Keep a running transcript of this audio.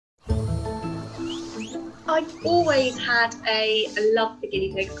I've always had a love for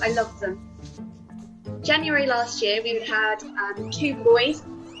guinea pigs. I love them. January last year, we had 2 boys.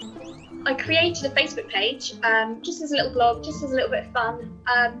 I created a Facebook page just as a little blog, just as a little bit of fun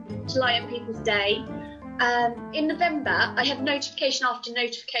to lighten people's day. In November, I had notification after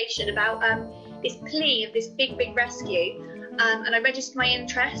notification about this plea of this big rescue, and I registered my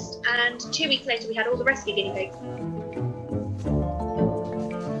interest, and 2 weeks later we had all the rescue guinea pigs.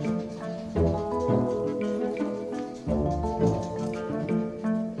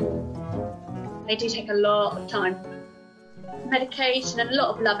 They do take a lot of time. Medication and a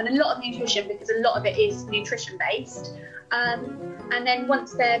lot of love and a lot of nutrition, because a lot of it is nutrition based. And then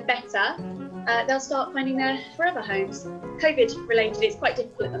once they're better, they'll start finding their forever homes. COVID related, it's quite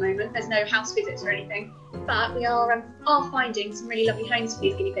difficult at the moment. There's no house visits or anything, but we are finding some really lovely homes for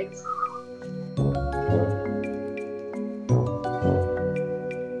these guinea pigs.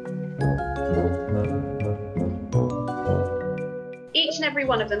 Each and every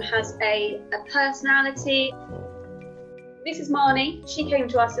one of them has a personality. This is Marnie. She came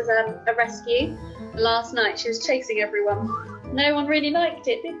to us as a rescue. Last night she was chasing everyone. No one really liked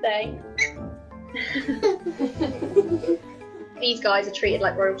it, did they? These guys are treated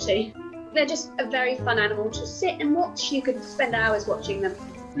like royalty. They're just a very fun animal to sit and watch. You could spend hours watching them.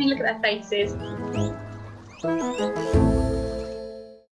 I mean, look at their faces.